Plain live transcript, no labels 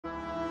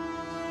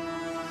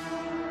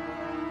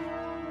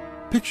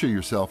Picture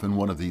yourself in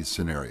one of these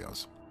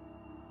scenarios.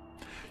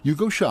 You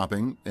go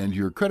shopping and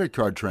your credit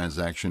card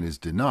transaction is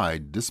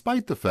denied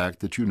despite the fact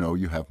that you know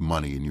you have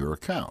money in your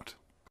account.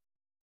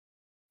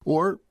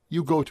 Or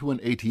you go to an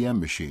ATM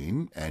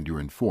machine and you're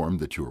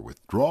informed that your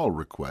withdrawal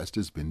request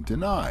has been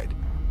denied.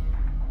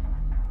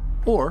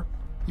 Or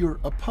you're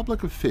a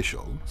public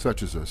official,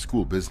 such as a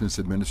school business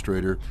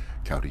administrator,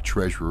 county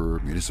treasurer,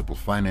 municipal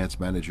finance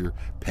manager,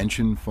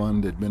 pension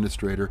fund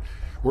administrator,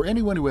 or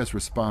anyone who has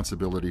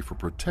responsibility for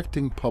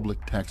protecting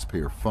public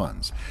taxpayer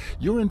funds.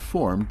 You're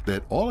informed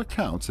that all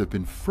accounts have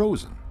been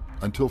frozen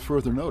until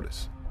further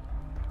notice.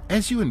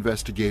 As you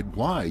investigate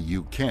why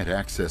you can't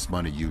access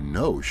money you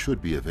know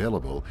should be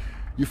available,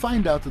 you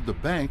find out that the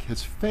bank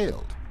has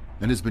failed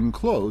and has been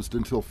closed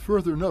until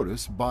further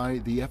notice by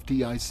the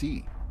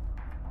FDIC.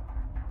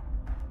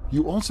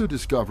 You also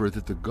discover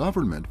that the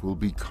government will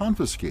be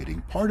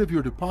confiscating part of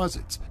your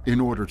deposits in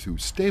order to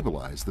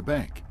stabilize the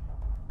bank.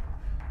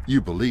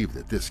 You believe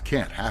that this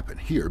can't happen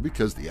here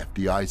because the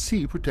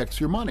FDIC protects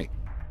your money.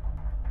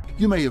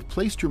 You may have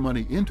placed your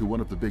money into one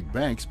of the big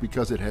banks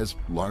because it has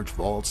large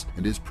vaults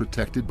and is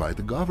protected by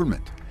the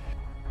government.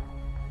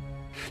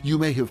 You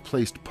may have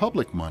placed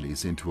public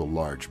monies into a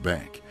large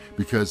bank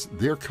because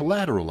they're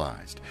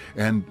collateralized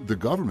and the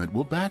government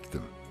will back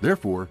them.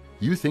 Therefore,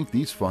 you think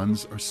these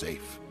funds are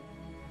safe.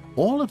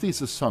 All of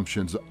these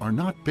assumptions are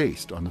not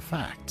based on the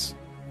facts.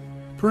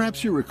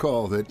 Perhaps you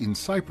recall that in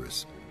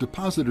Cyprus,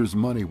 depositors'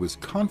 money was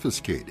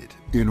confiscated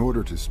in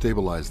order to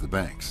stabilize the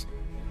banks.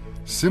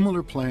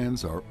 Similar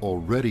plans are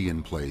already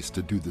in place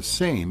to do the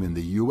same in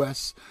the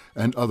US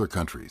and other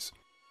countries.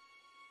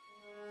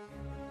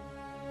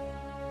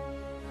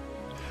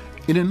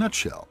 In a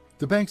nutshell,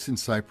 the banks in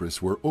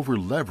Cyprus were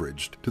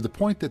over-leveraged to the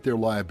point that their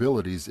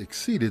liabilities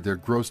exceeded their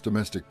gross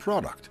domestic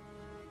product.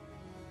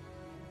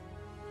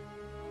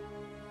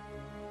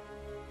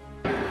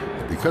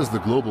 Because the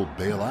global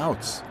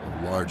bailouts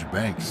of large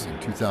banks in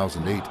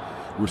 2008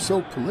 were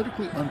so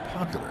politically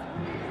unpopular,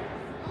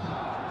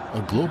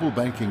 a global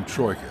banking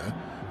troika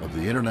of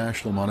the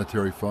International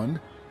Monetary Fund,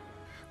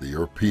 the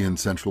European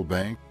Central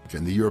Bank,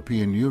 and the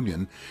European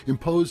Union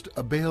imposed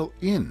a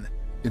bail-in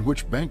in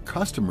which bank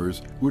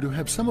customers were to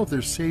have some of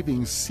their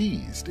savings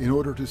seized in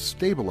order to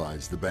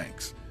stabilize the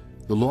banks.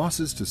 The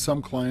losses to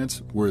some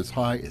clients were as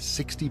high as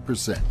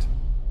 60%.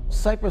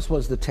 Cyprus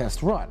was the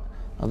test run.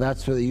 Now,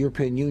 that's where the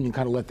European Union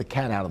kind of let the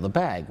cat out of the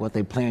bag, what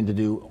they planned to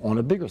do on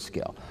a bigger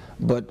scale.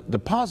 But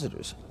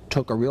depositors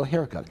took a real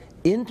haircut.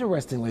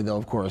 Interestingly, though,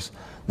 of course,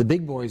 the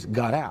big boys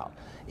got out.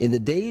 In the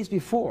days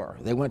before,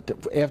 they went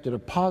after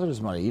depositors'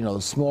 money, you know,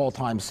 the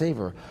small-time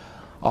saver,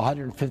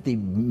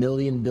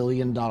 $150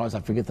 billion, I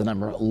forget the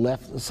number,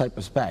 left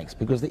Cyprus banks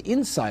because the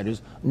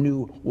insiders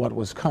knew what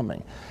was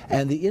coming.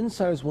 And the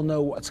insiders will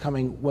know what's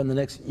coming when the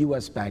next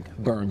U.S. bank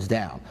burns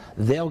down.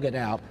 They'll get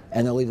out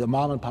and they'll leave the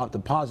mom-and-pop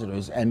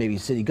depositors and maybe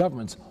city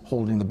governments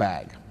holding the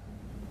bag.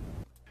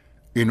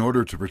 In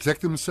order to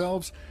protect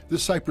themselves, the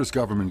Cyprus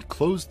government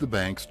closed the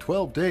banks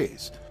 12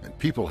 days, and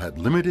people had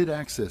limited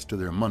access to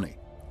their money.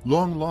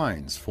 Long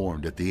lines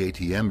formed at the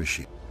ATM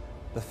machine.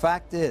 The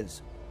fact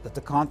is that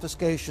the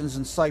confiscations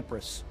in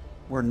Cyprus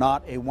were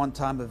not a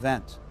one-time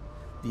event.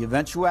 The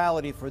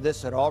eventuality for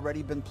this had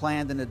already been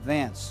planned in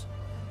advance,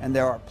 and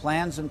there are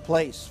plans in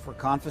place for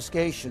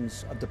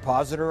confiscations of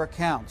depositor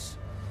accounts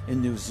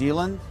in New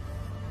Zealand,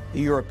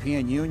 the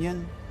European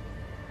Union,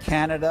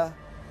 Canada,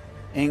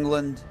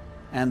 England,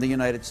 and the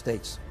United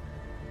States.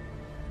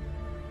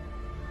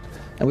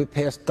 And we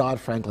passed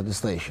Dodd-Frank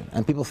legislation.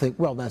 And people think,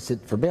 well, that's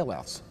it for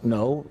bailouts.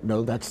 No,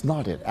 that's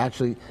not it.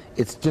 Actually,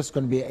 it's just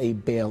going to be a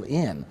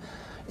bail-in.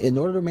 In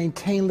order to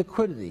maintain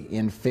liquidity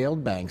in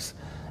failed banks,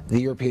 the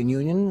European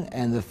Union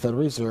and the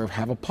Federal Reserve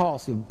have a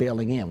policy of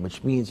bailing in,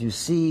 which means you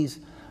seize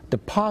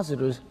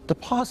depositors'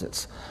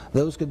 deposits.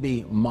 Those could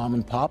be mom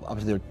and pop up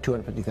to their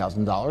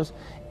 $250,000.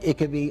 It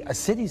could be a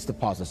city's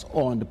deposits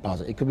on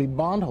deposit. It could be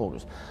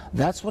bondholders.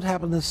 That's what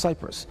happened in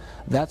Cyprus.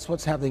 That's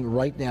what's happening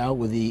right now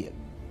with the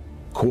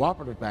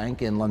Cooperative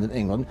Bank in London,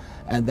 England,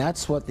 and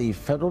that's what the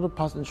Federal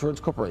Deposit Insurance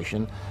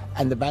Corporation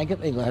and the Bank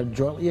of England have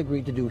jointly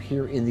agreed to do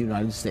here in the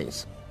United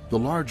States. The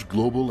large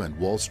global and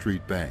Wall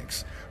Street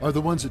banks are the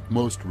ones at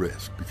most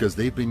risk because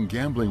they've been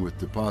gambling with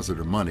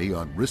depositor money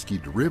on risky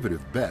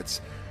derivative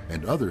bets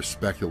and other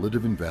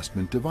speculative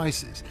investment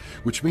devices,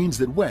 which means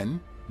that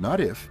when, not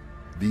if,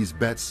 these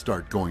bets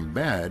start going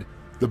bad,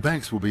 the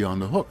banks will be on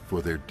the hook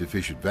for their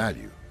deficient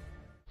value.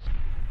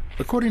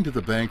 According to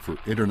the Bank for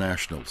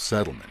International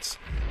Settlements,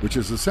 which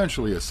is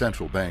essentially a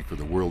central bank for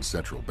the world's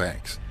central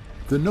banks,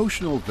 the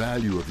notional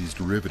value of these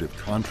derivative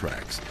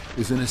contracts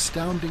is an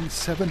astounding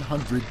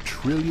 $700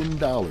 trillion.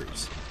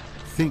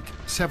 Think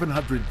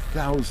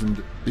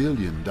 700,000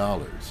 billion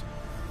dollars.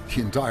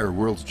 The entire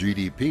world's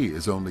GDP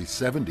is only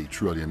 $70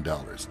 trillion.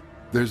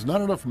 There's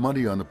not enough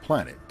money on the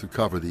planet to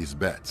cover these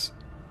bets.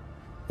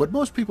 What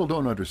most people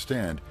don't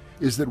understand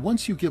is that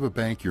once you give a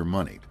bank your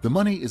money, the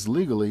money is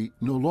legally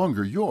no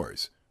longer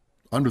yours.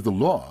 Under the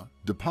law,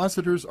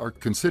 depositors are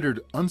considered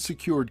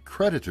unsecured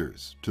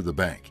creditors to the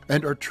bank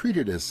and are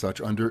treated as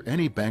such under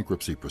any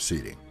bankruptcy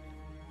proceeding.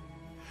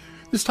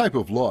 This type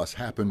of loss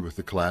happened with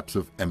the collapse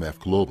of MF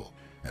Global,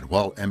 and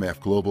while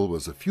MF Global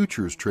was a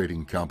futures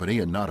trading company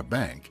and not a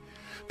bank,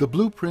 the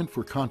blueprint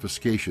for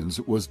confiscations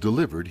was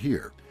delivered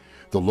here.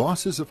 The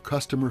losses of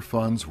customer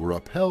funds were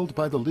upheld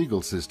by the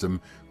legal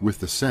system with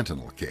the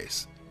Sentinel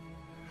case.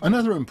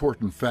 Another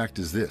important fact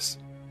is this: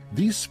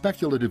 these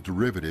speculative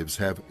derivatives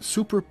have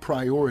super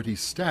priority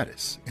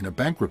status in a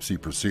bankruptcy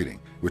proceeding,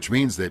 which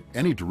means that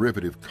any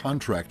derivative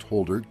contract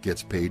holder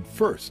gets paid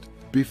first,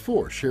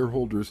 before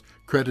shareholders,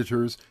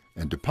 creditors,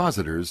 and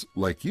depositors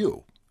like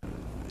you.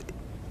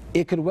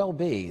 It could well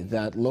be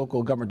that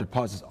local government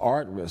deposits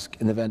are at risk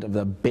in the event of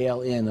the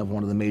bail-in of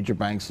one of the major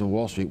banks on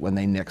Wall Street when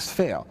they next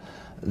fail.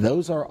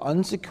 Those are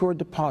unsecured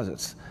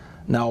deposits.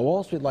 Now,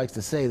 Wall Street likes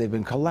to say they've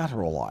been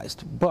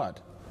collateralized, but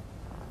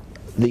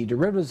the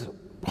derivatives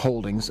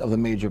holdings of the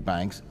major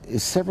banks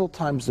is several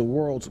times the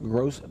world's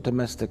gross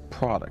domestic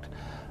product.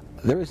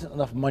 There isn't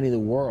enough money in the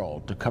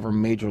world to cover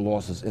major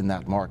losses in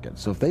that market.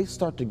 So if they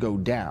start to go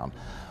down,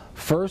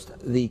 first,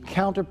 the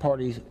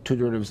counterparties to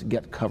derivatives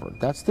get covered.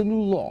 That's the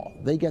new law.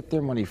 They get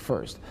their money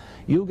first.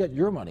 You'll get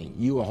your money,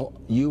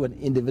 you an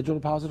individual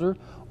depositor,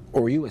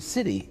 or you a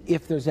city,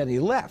 if there's any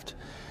left.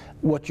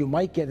 What you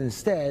might get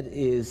instead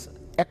is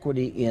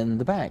equity in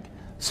the bank.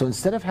 So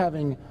instead of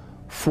having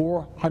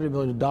 $400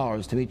 million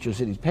to meet your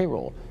city's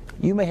payroll,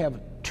 you may have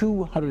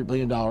 $200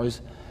 million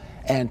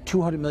and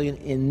 $200 million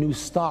in new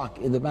stock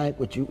in the bank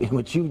in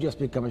which you just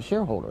become a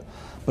shareholder.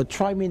 But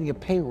try meeting a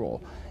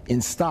payroll in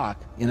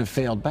stock in a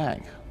failed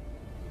bank.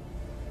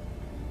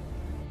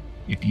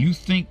 If you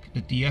think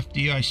that the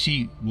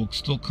FDIC will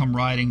still come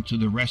riding to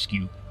the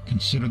rescue,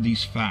 consider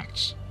these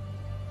facts.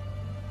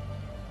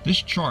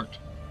 This chart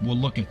will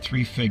look at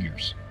three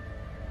figures: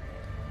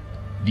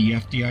 the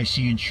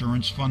FDIC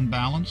insurance fund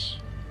balance,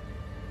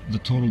 the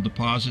total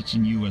deposits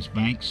in U.S.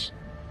 banks,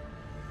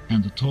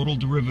 and the total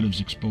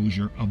derivatives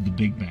exposure of the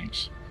big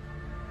banks.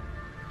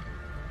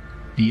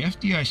 The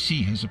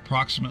FDIC has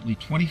approximately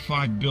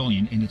 $25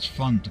 billion in its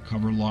fund to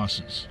cover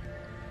losses.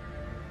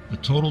 The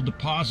total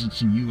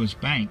deposits in U.S.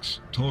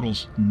 banks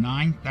totals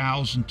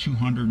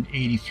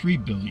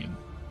 $9,283 billion.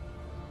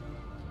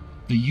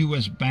 The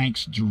U.S.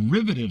 banks'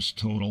 derivatives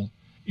total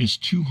is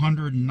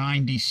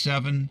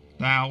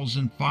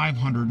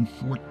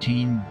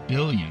 $297,514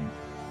 billion.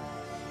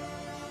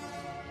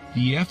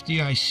 The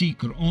FDIC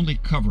could only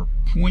cover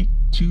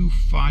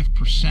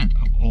 0.25%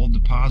 of all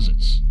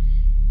deposits,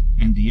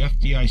 and the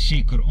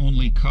FDIC could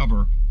only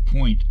cover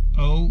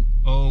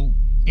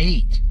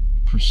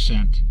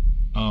 0.008%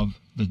 of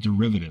the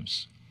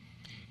derivatives.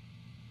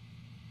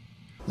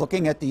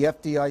 Looking at the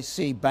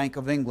FDIC Bank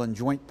of England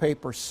joint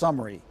paper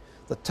summary,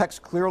 the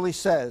text clearly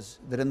says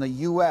that in the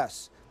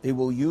U.S. they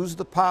will use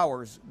the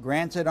powers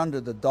granted under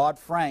the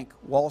Dodd-Frank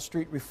Wall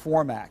Street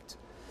Reform Act,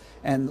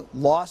 and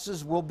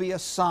losses will be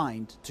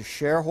assigned to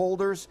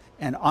shareholders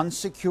and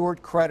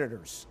unsecured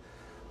creditors.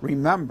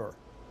 Remember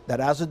that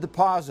as a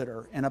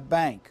depositor in a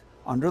bank,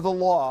 under the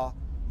law,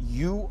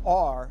 you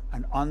are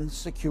an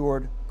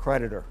unsecured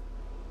creditor.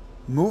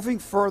 Moving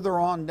further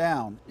on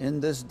down in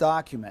this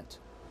document,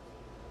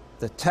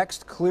 the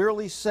text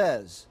clearly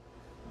says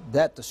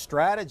that the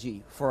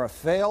strategy for a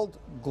failed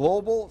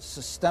global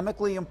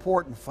systemically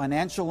important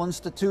financial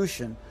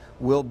institution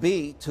will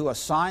be to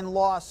assign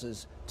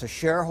losses to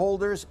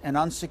shareholders and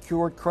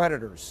unsecured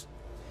creditors.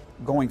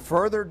 Going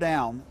further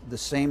down the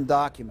same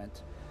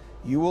document,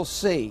 you will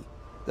see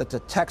that the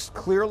text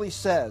clearly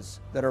says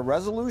that a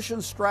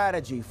resolution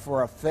strategy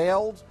for a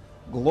failed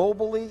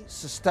globally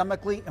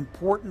systemically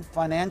important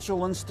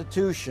financial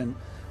institution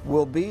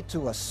will be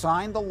to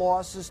assign the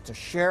losses to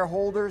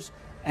shareholders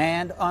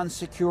and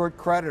unsecured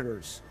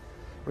creditors.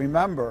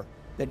 Remember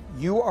that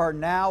you are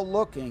now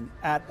looking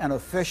at an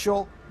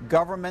official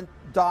government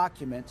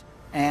document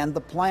and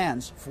the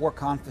plans for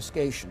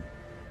confiscation.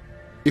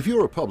 If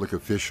you're a public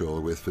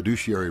official with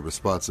fiduciary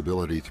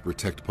responsibility to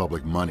protect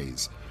public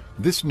monies,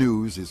 this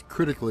news is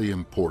critically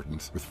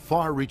important with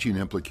far-reaching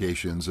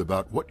implications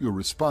about what your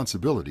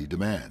responsibility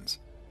demands.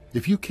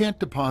 If you can't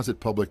deposit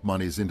public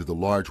monies into the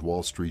large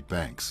Wall Street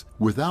banks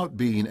without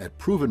being at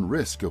proven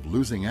risk of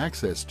losing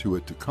access to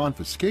it to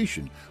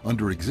confiscation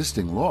under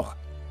existing law,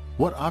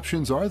 what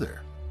options are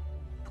there?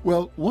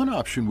 Well, one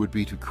option would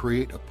be to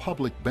create a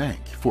public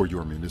bank for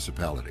your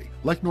municipality,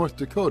 like North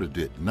Dakota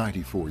did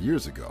 94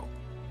 years ago.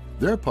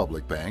 Their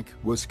public bank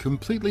was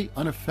completely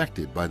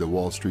unaffected by the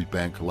Wall Street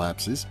bank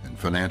collapses and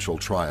financial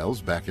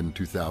trials back in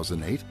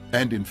 2008,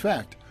 and in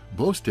fact,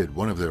 boasted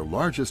one of their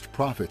largest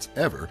profits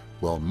ever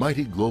while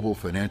mighty global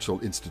financial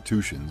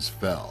institutions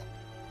fell.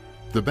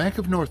 The Bank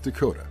of North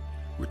Dakota,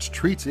 which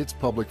treats its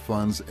public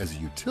funds as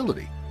a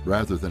utility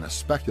rather than a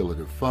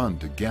speculative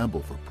fund to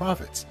gamble for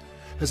profits,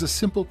 has a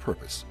simple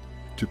purpose: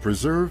 to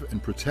preserve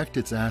and protect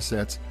its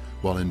assets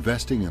while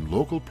investing in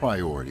local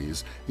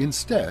priorities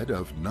instead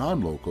of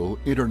non-local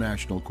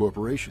international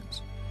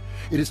corporations.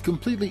 It is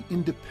completely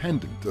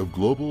independent of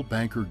global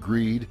banker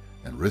greed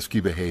and risky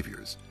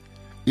behaviors.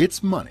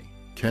 Its money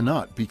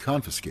cannot be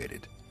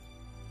confiscated.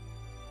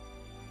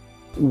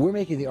 We're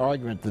making the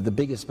argument that the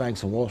biggest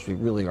banks on Wall Street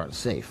really aren't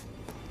safe.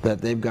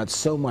 that they've got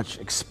so much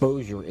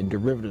exposure in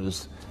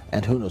derivatives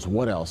and who knows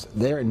what else,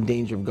 they're in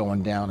danger of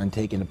going down and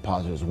taking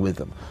depositors with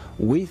them.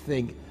 We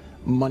think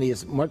money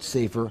is much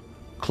safer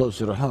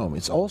closer to home.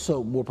 It's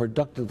also more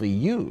productively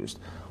used.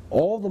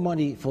 All the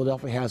money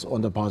Philadelphia has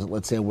on deposit,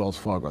 let's say Wells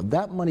Fargo,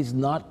 that money's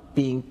not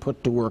being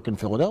put to work in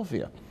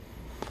Philadelphia.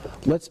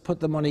 Let's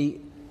put the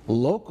money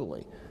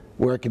locally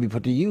where it can be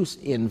put to use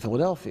in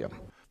Philadelphia.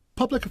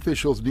 Public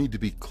officials need to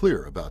be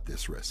clear about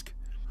this risk.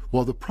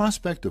 While the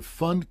prospect of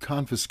fund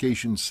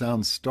confiscation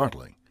sounds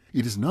startling,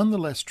 it is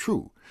nonetheless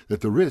true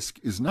that the risk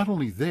is not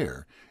only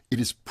there, it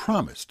is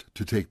promised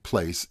to take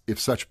place if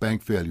such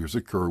bank failures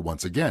occur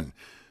once again.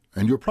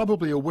 And you're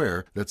probably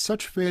aware that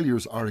such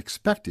failures are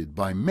expected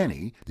by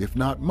many, if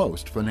not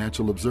most,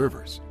 financial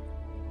observers.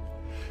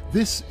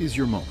 This is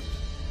your moment,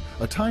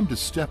 a time to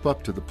step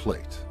up to the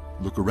plate,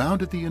 look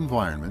around at the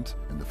environment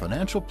and the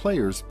financial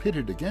players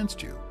pitted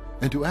against you,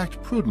 and to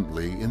act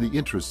prudently in the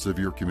interests of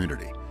your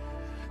community.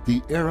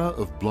 The era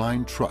of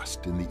blind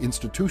trust in the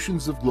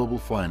institutions of global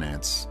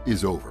finance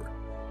is over.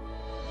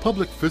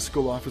 Public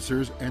fiscal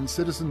officers and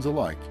citizens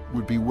alike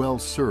would be well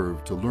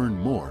served to learn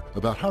more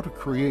about how to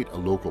create a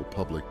local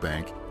public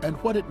bank and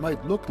what it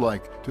might look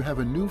like to have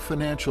a new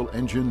financial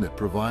engine that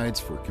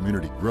provides for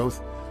community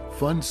growth,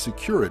 funds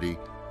security,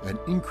 and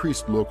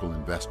increased local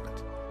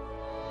investment.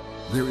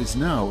 There is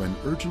now an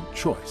urgent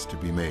choice to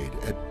be made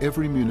at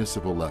every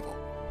municipal level.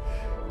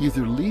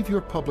 Either leave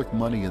your public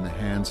money in the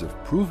hands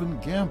of proven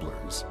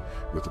gamblers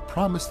with the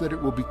promise that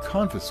it will be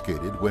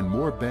confiscated when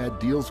more bad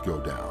deals go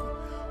down,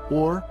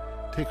 or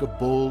take a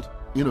bold,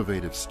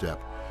 innovative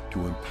step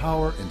to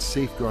empower and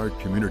safeguard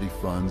community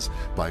funds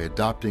by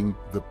adopting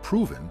the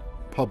proven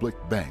public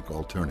bank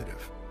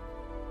alternative.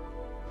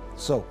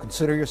 So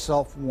consider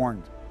yourself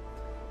warned.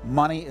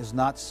 Money is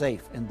not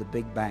safe in the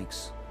big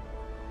banks.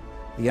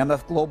 The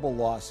MF Global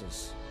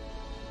losses,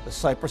 the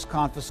Cyprus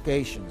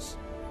confiscations,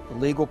 the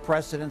legal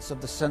precedents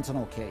of the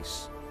Sentinel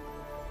case,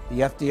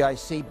 the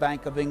FDIC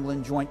Bank of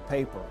England joint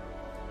paper,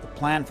 the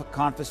plan for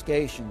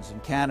confiscations in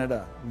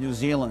Canada, New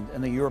Zealand,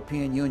 and the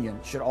European Union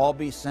should all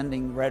be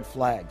sending red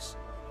flags.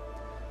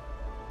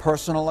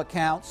 Personal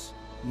accounts,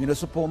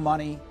 municipal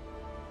money,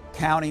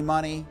 county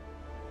money,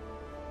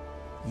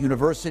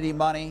 university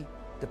money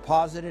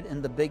deposited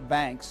in the big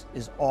banks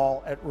is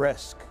all at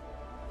risk.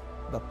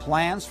 The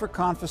plans for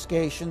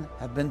confiscation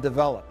have been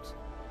developed.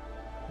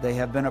 They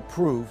have been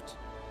approved,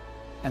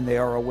 and they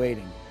are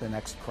awaiting the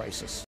next crisis.